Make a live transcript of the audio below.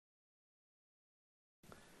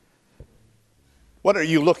What are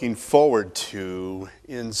you looking forward to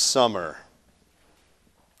in summer?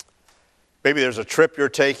 Maybe there's a trip you're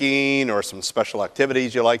taking or some special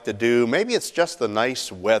activities you like to do. Maybe it's just the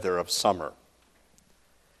nice weather of summer.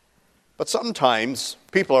 But sometimes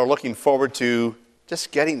people are looking forward to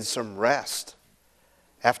just getting some rest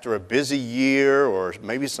after a busy year, or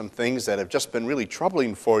maybe some things that have just been really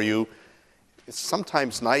troubling for you. It's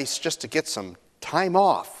sometimes nice just to get some time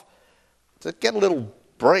off, to get a little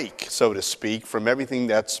break, so to speak, from everything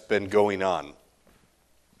that's been going on.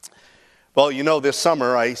 Well, you know, this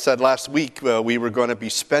summer, I said last week, we were going to be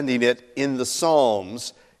spending it in the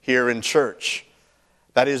Psalms here in church.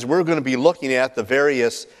 That is, we're going to be looking at the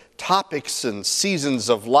various topics and seasons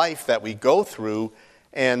of life that we go through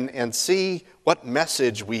and see what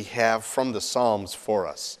message we have from the Psalms for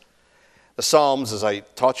us. The Psalms, as I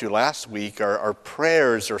taught you last week, are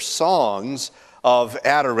prayers or songs of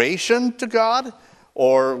adoration to God,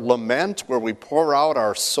 or lament, where we pour out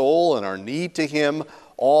our soul and our need to Him,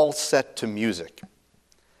 all set to music.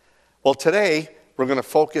 Well, today we're going to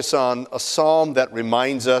focus on a psalm that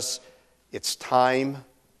reminds us it's time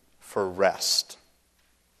for rest.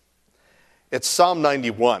 It's Psalm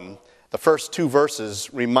 91. The first two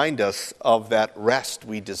verses remind us of that rest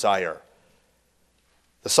we desire.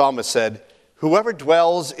 The psalmist said, "Whoever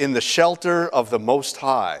dwells in the shelter of the Most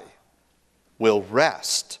High will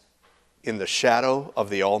rest in the shadow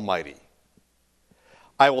of the Almighty.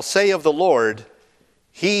 I will say of the Lord,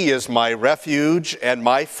 He is my refuge and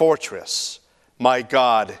my fortress, my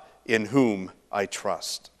God in whom I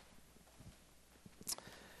trust."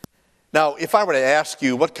 Now, if I were to ask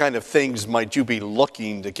you, what kind of things might you be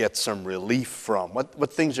looking to get some relief from?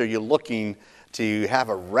 What things are you looking to have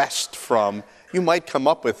a rest from? You might come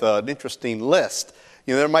up with an interesting list.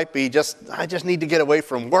 You know, there might be I just need to get away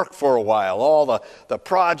from work for a while, all the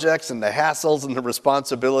projects and the hassles and the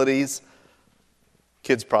responsibilities.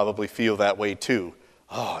 Kids probably feel that way too.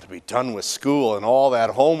 Oh, to be done with school and all that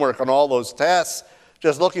homework and all those tests,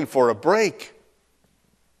 just looking for a break.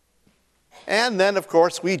 And then, of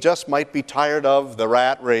course, we just might be tired of the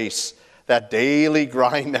rat race, that daily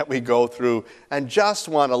grind that we go through, and just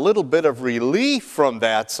want a little bit of relief from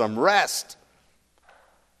that, some rest.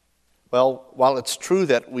 Well, while it's true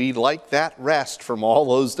that we like that rest from all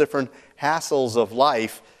those different hassles of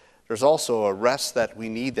life, there's also a rest that we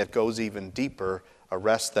need that goes even deeper, a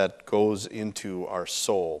rest that goes into our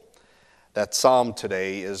soul. That psalm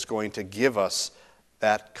today is going to give us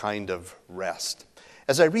that kind of rest.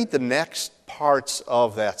 As I read the next parts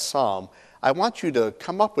of that psalm, I want you to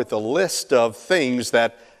come up with a list of things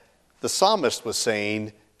that the psalmist was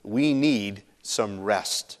saying we need some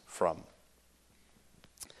rest from.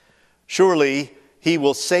 Surely He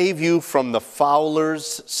will save you from the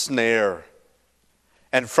fowler's snare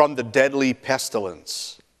and from the deadly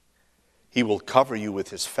pestilence. He will cover you with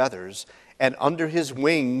His feathers, and under His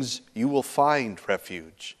wings you will find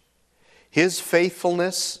refuge. His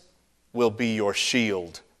faithfulness will be your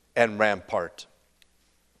shield and rampart.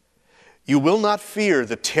 You will not fear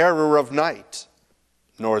the terror of night,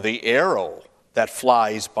 nor the arrow that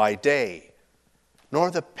flies by day,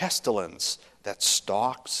 nor the pestilence that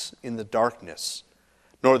stalks in the darkness,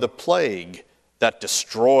 nor the plague that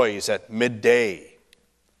destroys at midday.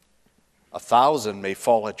 1,000 may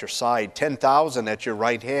fall at your side, 10,000 at your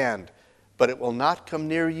right hand, but it will not come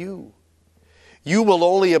near you. You will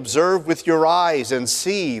only observe with your eyes and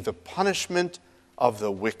see the punishment of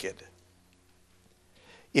the wicked.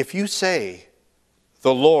 If you say,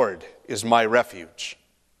 "The Lord is my refuge,"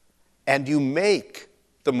 and you make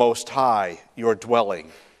the Most High your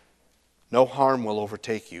dwelling, no harm will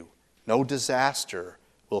overtake you, no disaster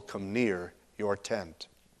will come near your tent.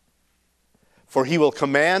 For He will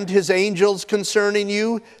command His angels concerning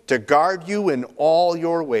you to guard you in all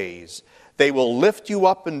your ways. They will lift you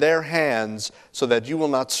up in their hands so that you will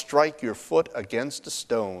not strike your foot against a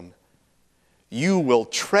stone. You will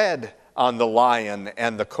tread on the lion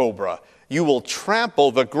and the cobra. You will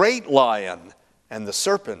trample the great lion and the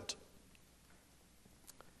serpent.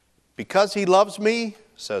 Because He loves me,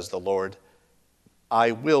 says the Lord,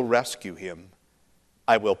 I will rescue him.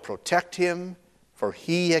 I will protect him, for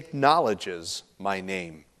He acknowledges my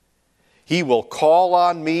name. He will call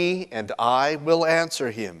on me, and I will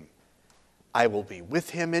answer him. I will be with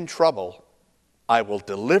him in trouble. I will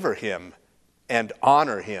deliver him and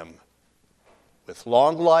honor him. With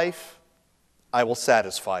long life, I will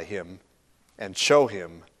satisfy him and show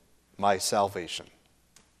him my salvation.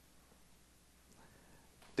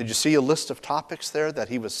 Did you see a list of topics there that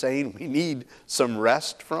he was saying we need some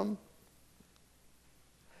rest from?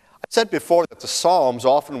 I said before that the Psalms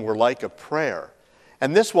often were like a prayer.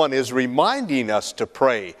 And this one is reminding us to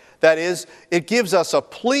pray. That is, it gives us a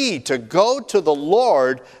plea to go to the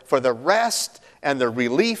Lord for the rest and the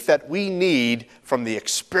relief that we need from the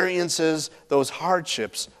experiences, those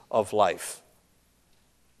hardships of life.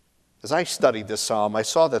 As I studied this psalm, I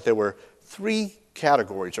saw that there were three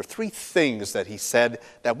categories or three things that he said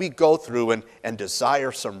that we go through and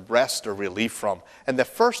desire some rest or relief from. And the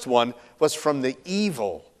first one was from the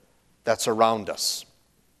evil that's around us.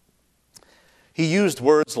 He used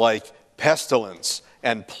words like pestilence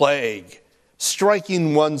and plague,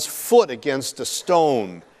 striking one's foot against a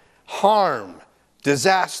stone, harm,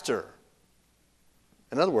 disaster.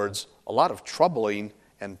 In other words, a lot of troubling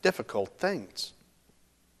and difficult things.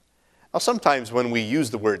 Now, sometimes when we use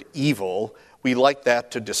the word evil, we like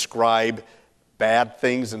that to describe bad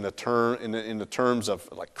things in the terms of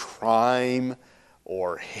like crime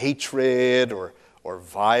or hatred or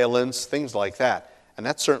violence, things like that. And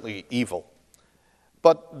that's certainly evil.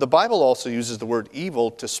 But the Bible also uses the word evil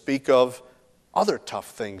to speak of other tough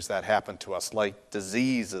things that happen to us, like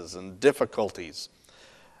diseases and difficulties.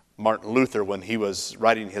 Martin Luther, when he was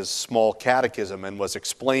writing his small catechism and was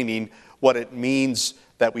explaining what it means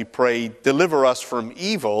that we pray, deliver us from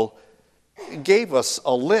evil, gave us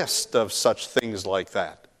a list of such things like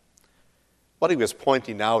that. What he was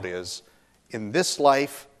pointing out is, in this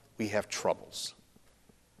life, we have troubles.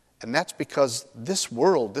 And that's because this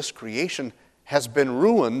world, this creation, has been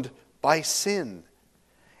ruined by sin.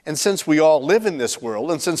 And since we all live in this world,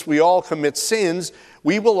 and since we all commit sins,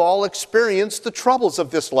 we will all experience the troubles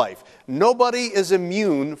of this life. Nobody is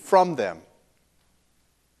immune from them.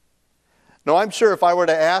 Now, I'm sure if I were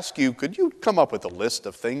to ask you, could you come up with a list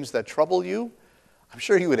of things that trouble you? I'm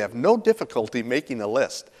sure you would have no difficulty making a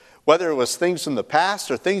list. Whether it was things from the past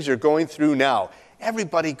or things you're going through now,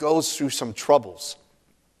 everybody goes through some troubles.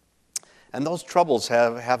 And those troubles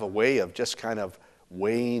have a way of just kind of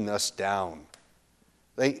weighing us down.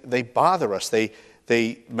 They bother us.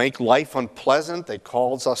 They make life unpleasant. They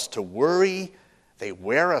cause us to worry. They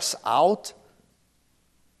wear us out.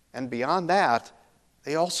 And beyond that,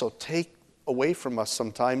 they also take away from us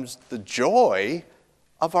sometimes the joy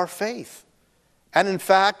of our faith. And in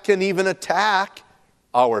fact, can even attack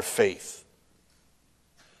our faith.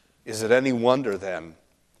 Is it any wonder then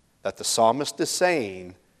that the psalmist is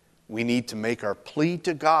saying we need to make our plea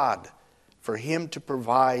to God for Him to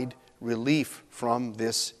provide relief from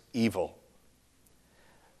this evil?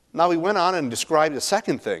 Now he went on and described the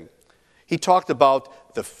second thing. He talked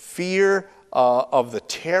about the fear of the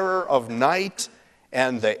terror of night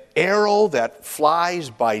and the arrow that flies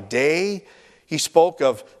by day. He spoke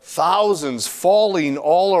of thousands falling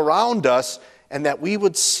all around us and that we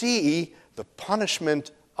would see the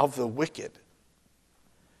punishment of the wicked.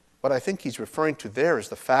 What I think he's referring to there is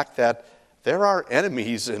the fact that there are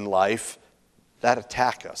enemies in life that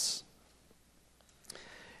attack us.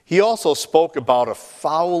 He also spoke about a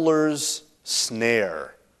fowler's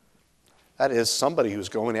snare. That is, somebody who's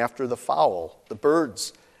going after the fowl, the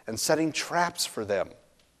birds, and setting traps for them.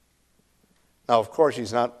 Now, of course,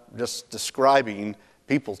 he's not just describing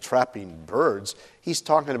people trapping birds. He's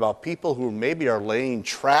talking about people who maybe are laying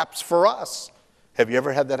traps for us. Have you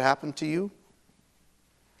ever had that happen to you?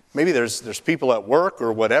 Maybe there's people at work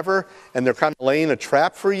or whatever, and they're kind of laying a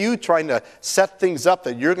trap for you, trying to set things up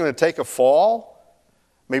that you're going to take a fall.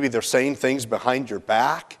 Maybe they're saying things behind your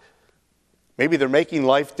back. Maybe they're making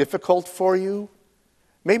life difficult for you.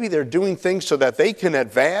 Maybe they're doing things so that they can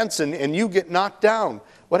advance and you get knocked down.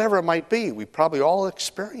 Whatever it might be, we probably all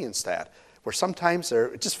experience that, where sometimes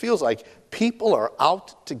it just feels like people are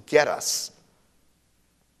out to get us.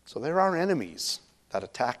 So there are enemies that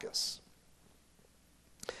attack us.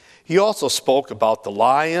 He also spoke about the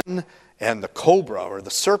lion and the cobra or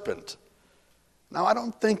the serpent. Now, I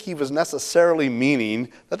don't think he was necessarily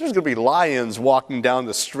meaning that there's going to be lions walking down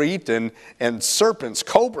the street and serpents,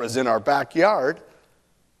 cobras in our backyard.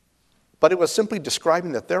 But it was simply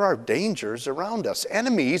describing that there are dangers around us,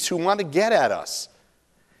 enemies who want to get at us.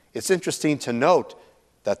 It's interesting to note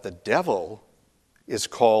that the devil is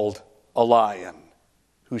called a lion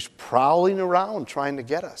who's prowling around trying to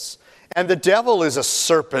get us. And the devil is a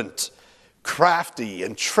serpent, crafty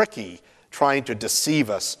and tricky, trying to deceive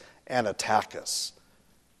us and attack us.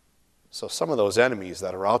 So some of those enemies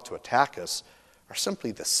that are out to attack us are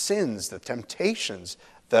simply the sins, the temptations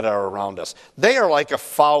that are around us. They are like a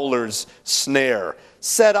fowler's snare,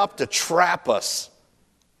 set up to trap us.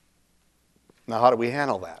 Now, how do we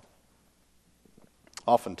handle that?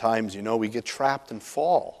 Oftentimes, we get trapped and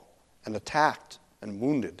fall and attacked and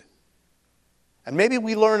wounded. And maybe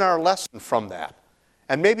we learn our lesson from that.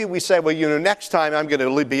 And maybe we say, well, next time I'm going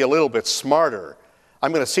to be a little bit smarter.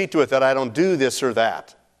 I'm going to see to it that I don't do this or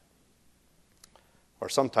that. Or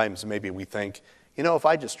sometimes maybe we think, if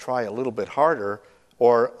I just try a little bit harder,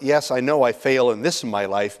 or yes, I know I fail in this in my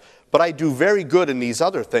life, but I do very good in these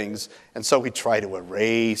other things, and so we try to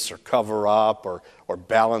erase or cover up or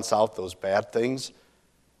balance out those bad things.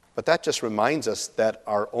 But that just reminds us that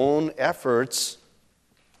our own efforts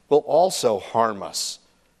will also harm us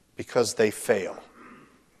because they fail.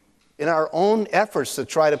 In our own efforts to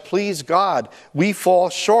try to please God, we fall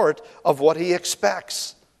short of what He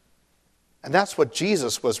expects. And that's what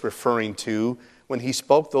Jesus was referring to when He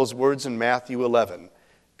spoke those words in Matthew 11.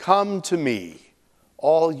 Come to me,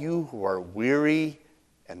 all you who are weary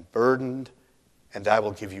and burdened, and I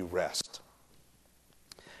will give you rest.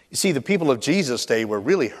 You see, the people of Jesus' day were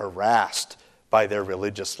really harassed by their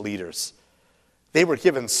religious leaders. They were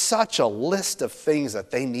given such a list of things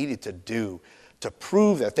that they needed to do to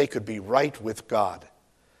prove that they could be right with God.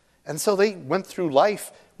 And so they went through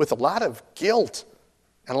life with a lot of guilt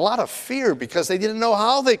and a lot of fear because they didn't know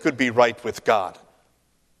how they could be right with God.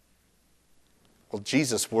 Well,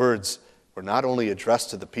 Jesus' words were not only addressed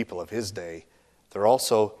to the people of His day, they're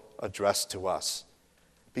also addressed to us.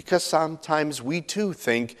 Because sometimes we too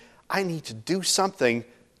think, I need to do something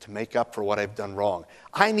to make up for what I've done wrong.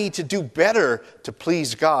 I need to do better to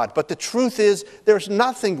please God. But the truth is, there's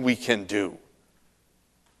nothing we can do.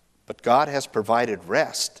 But God has provided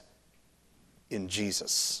rest in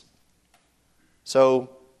Jesus. So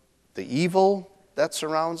the evil that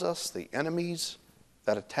surrounds us, the enemies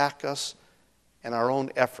that attack us, and our own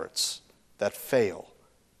efforts that fail,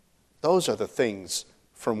 those are the things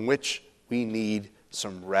from which we need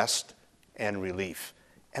some rest and relief.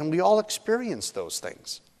 And we all experience those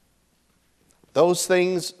things. Those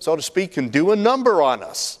things, so to speak, can do a number on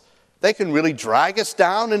us. They can really drag us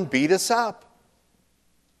down and beat us up.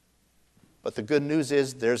 But the good news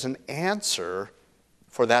is there's an answer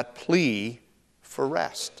for that plea for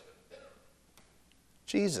rest.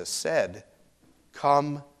 Jesus said,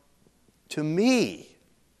 come to me,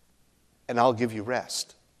 and I'll give you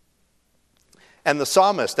rest. And the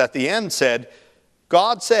psalmist at the end said,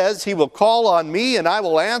 God says He will call on me and I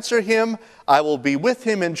will answer him. I will be with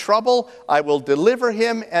him in trouble. I will deliver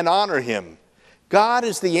him and honor him. God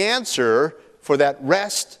is the answer for that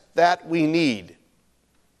rest that we need.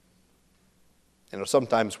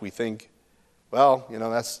 Sometimes we think, well,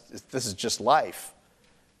 this is just life.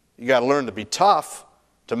 You got to learn to be tough,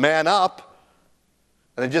 to man up,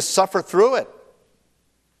 and then just suffer through it.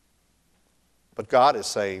 But God is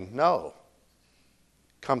saying, no,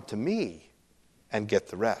 come to me and get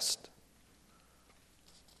the rest.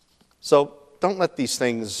 So don't let these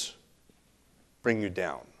things bring you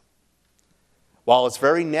down. While it's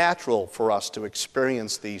very natural for us to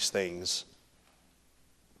experience these things,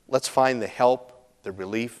 let's find the help, the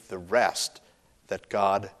relief, the rest that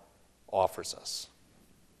God offers us.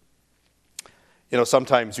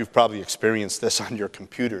 Sometimes you've probably experienced this on your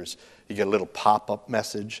computers. You get a little pop-up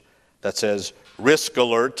message that says, risk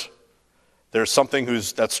alert. There's something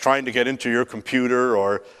that's trying to get into your computer,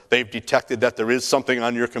 or they've detected that there is something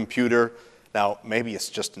on your computer. Now, maybe it's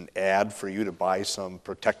just an ad for you to buy some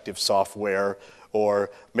protective software,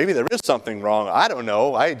 or maybe there is something wrong. I don't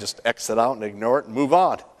know. I just exit out and ignore it and move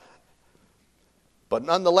on. But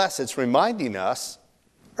nonetheless, it's reminding us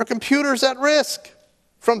our computer's at risk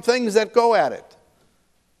from things that go at it.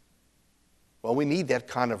 Well, we need that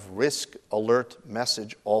kind of risk alert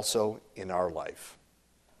message also in our life.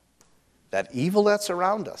 That evil that's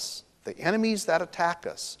around us, the enemies that attack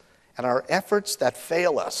us, and our efforts that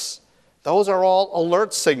fail us, those are all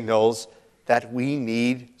alert signals that we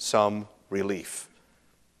need some relief.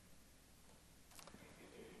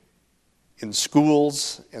 In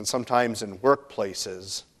schools and sometimes in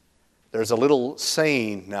workplaces, there's a little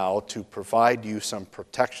saying now to provide you some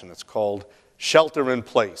protection. It's called shelter in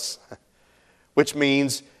place, which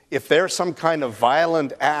means if there's some kind of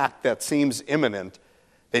violent act that seems imminent,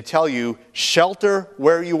 they tell you, shelter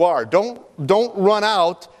where you are. Don't run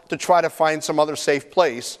out to try to find some other safe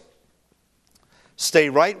place. Stay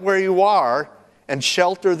right where you are and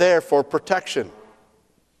shelter there for protection.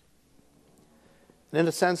 And in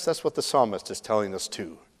a sense, that's what the psalmist is telling us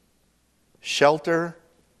too. Shelter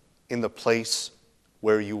in the place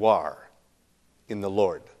where you are, in the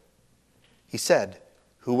Lord. He said,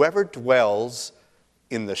 whoever dwells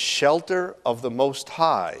in the shelter of the Most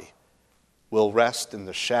High will rest in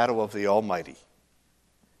the shadow of the Almighty.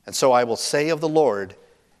 And so I will say of the Lord,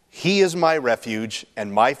 He is my refuge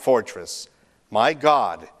and my fortress, my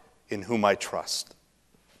God in whom I trust.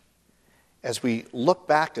 As we look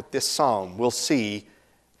back at this psalm, we'll see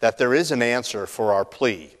that there is an answer for our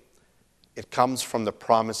plea. It comes from the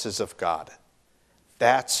promises of God.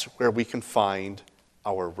 That's where we can find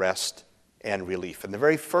our rest and relief. And the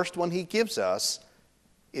very first one he gives us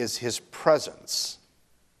is his presence.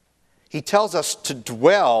 He tells us to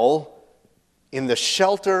dwell in the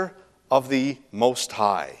shelter of the Most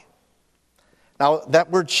High. Now, that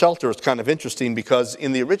word shelter is kind of interesting because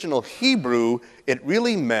in the original Hebrew, it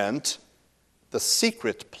really meant the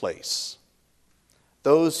secret place.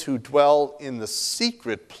 Those who dwell in the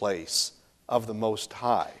secret place of the Most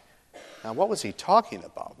High. Now, what was he talking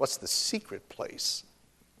about? What's the secret place?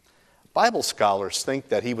 Bible scholars think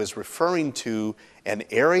that he was referring to an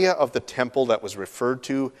area of the temple that was referred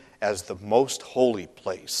to as the most holy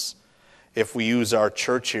place. If we use our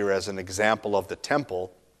church here as an example of the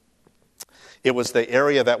temple, it was the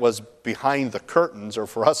area that was behind the curtains, or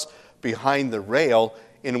for us, behind the rail,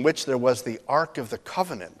 in which there was the Ark of the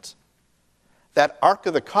Covenant. That Ark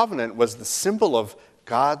of the Covenant was the symbol of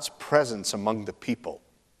God's presence among the people.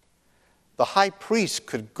 The high priest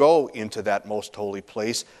could go into that most holy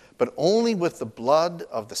place, but only with the blood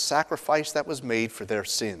of the sacrifice that was made for their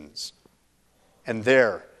sins. And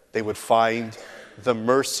there they would find the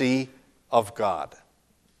mercy of God.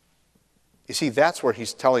 You see, that's where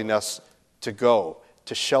he's telling us to go,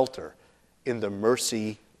 to shelter in the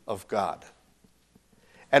mercy of God.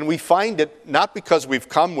 And we find it not because we've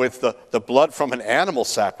come with the blood from an animal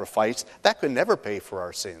sacrifice. That could never pay for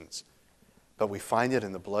our sins. But we find it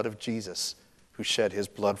in the blood of Jesus, who shed his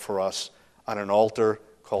blood for us on an altar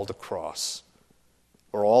called a cross,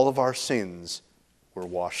 where all of our sins were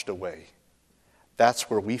washed away.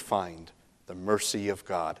 That's where we find the mercy of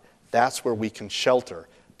God. That's where we can shelter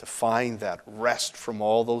to find that rest from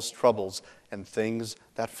all those troubles and things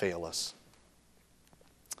that fail us.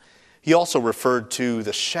 He also referred to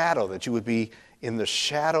the shadow, that you would be in the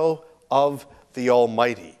shadow of the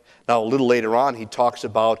Almighty. Now, a little later on, he talks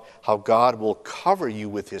about how God will cover you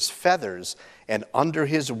with his feathers, and under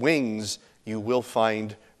his wings you will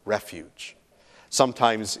find refuge.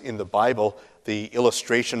 Sometimes in the Bible, the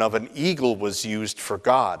illustration of an eagle was used for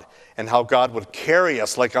God, and how God would carry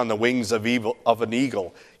us like on the wings of an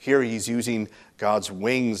eagle. Here he's using God's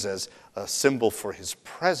wings as a symbol for his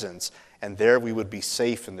presence, and there we would be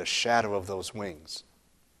safe in the shadow of those wings.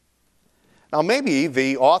 Now, maybe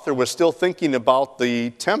the author was still thinking about the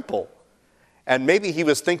temple, and maybe he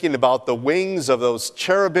was thinking about the wings of those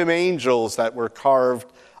cherubim angels that were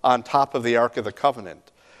carved on top of the Ark of the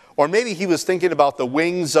Covenant. Or maybe he was thinking about the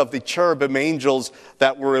wings of the cherubim angels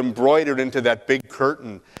that were embroidered into that big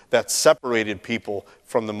curtain that separated people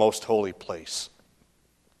from the most holy place.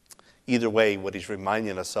 Either way, what he's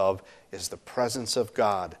reminding us of is the presence of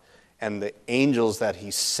God and the angels that he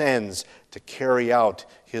sends to carry out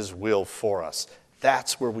his will for us.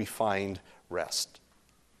 That's where we find rest.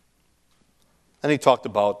 And he talked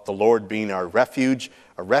about the Lord being our refuge.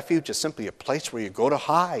 A refuge is simply a place where you go to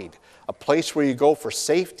hide, a place where you go for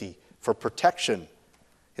safety, for protection.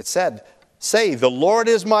 It said, say, the Lord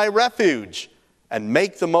is my refuge, and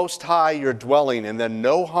make the Most High your dwelling, and then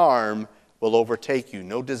no harm will overtake you.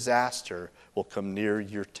 No disaster will come near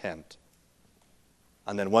your tent.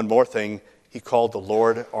 And then one more thing, he called the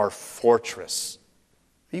Lord our fortress.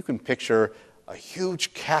 You can picture a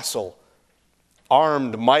huge castle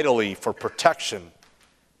armed mightily for protection.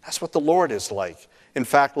 That's what the Lord is like. In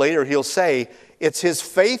fact, later he'll say, it's his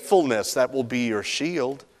faithfulness that will be your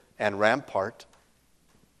shield and rampart.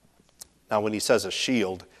 Now, when he says a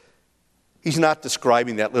shield, he's not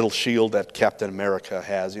describing that little shield that Captain America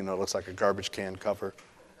has. You know, it looks like a garbage can cover.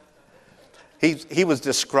 He was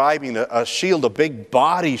describing a shield, a big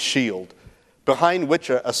body shield, behind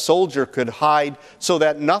which a soldier could hide so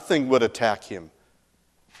that nothing would attack him.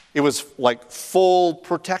 It was like full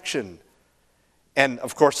protection. And,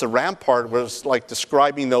 of course, the rampart was like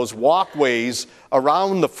describing those walkways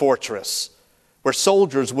around the fortress where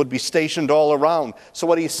soldiers would be stationed all around. So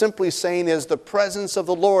what he's simply saying is the presence of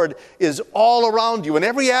the Lord is all around you in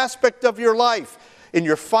every aspect of your life. In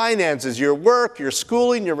your finances, your work, your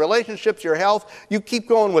schooling, your relationships, your health. You keep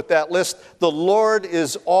going with that list. The Lord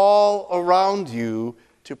is all around you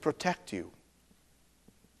to protect you.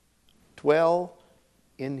 Dwell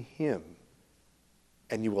in him,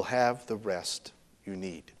 and you will have the rest you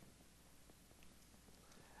need.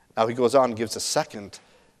 Now he goes on and gives a second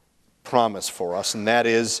promise for us, and that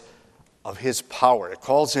is of his power. It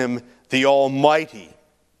calls him the Almighty.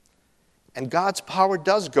 And God's power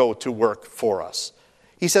does go to work for us.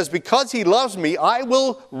 He says, because he loves me, I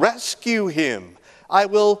will rescue him. I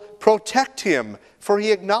will protect him, for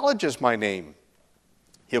he acknowledges my name.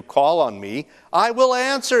 He'll call on me. I will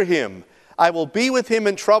answer him. I will be with him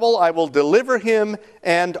in trouble. I will deliver him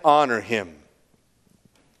and honor him.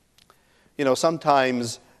 You know,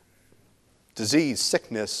 sometimes disease,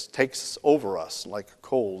 sickness takes over us like a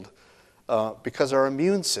cold because our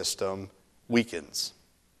immune system weakens.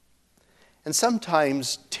 And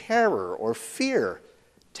sometimes terror or fear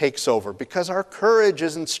takes over because our courage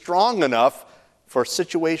isn't strong enough for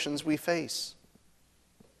situations we face.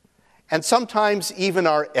 And sometimes even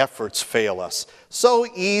our efforts fail us so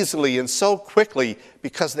easily and so quickly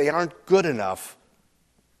because they aren't good enough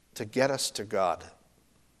to get us to God.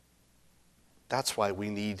 That's why we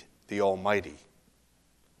need the Almighty.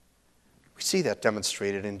 We see that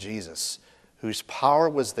demonstrated in Jesus, whose power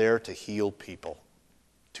was there to heal people,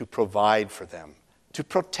 to provide for them, to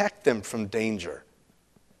protect them from danger.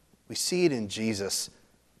 We see it in Jesus,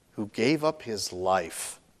 who gave up his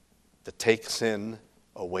life to take sin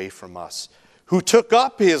away from us, who took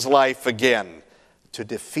up his life again to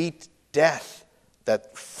defeat death,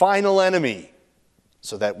 that final enemy,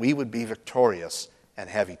 so that we would be victorious and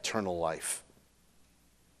have eternal life.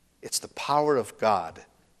 It's the power of God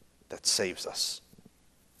that saves us.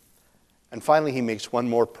 And finally, he makes one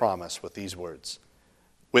more promise with these words.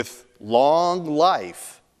 With long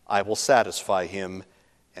life, I will satisfy him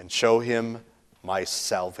and show him my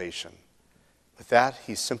salvation. With that,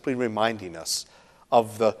 he's simply reminding us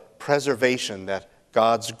of the preservation that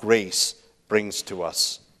God's grace brings to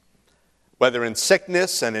us. Whether in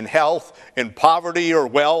sickness and in health, in poverty or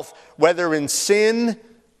wealth, whether in sin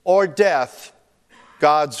or death,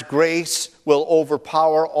 God's grace will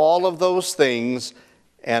overpower all of those things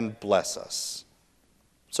and bless us.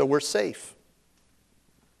 So we're safe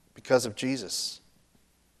because of Jesus,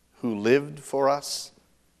 who lived for us,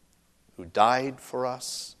 who died for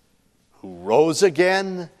us, who rose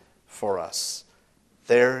again for us.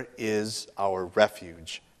 There is our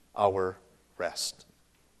refuge, our rest.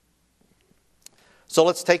 So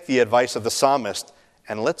let's take the advice of the psalmist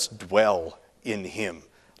and let's dwell in him.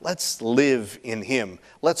 Let's live in him.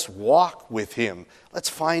 Let's walk with him. Let's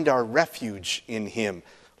find our refuge in him.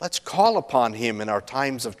 Let's call upon him in our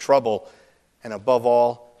times of trouble. And above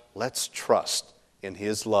all, let's trust in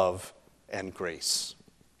his love and grace.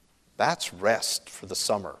 That's rest for the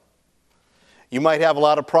summer. You might have a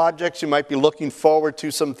lot of projects. You might be looking forward to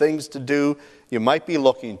some things to do. You might be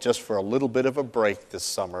looking just for a little bit of a break this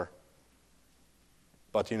summer.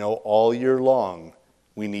 But all year long,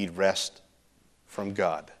 we need rest from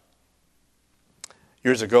God.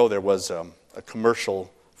 Years ago, there was a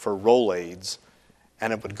commercial for Rolaids,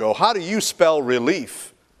 and it would go, "How do you spell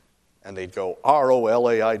relief?" And they'd go,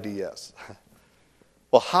 "R-O-L-A-I-D-S."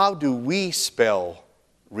 Well, how do we spell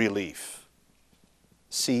relief?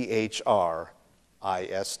 C-H-R-I-S-T.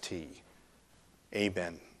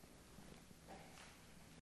 Amen.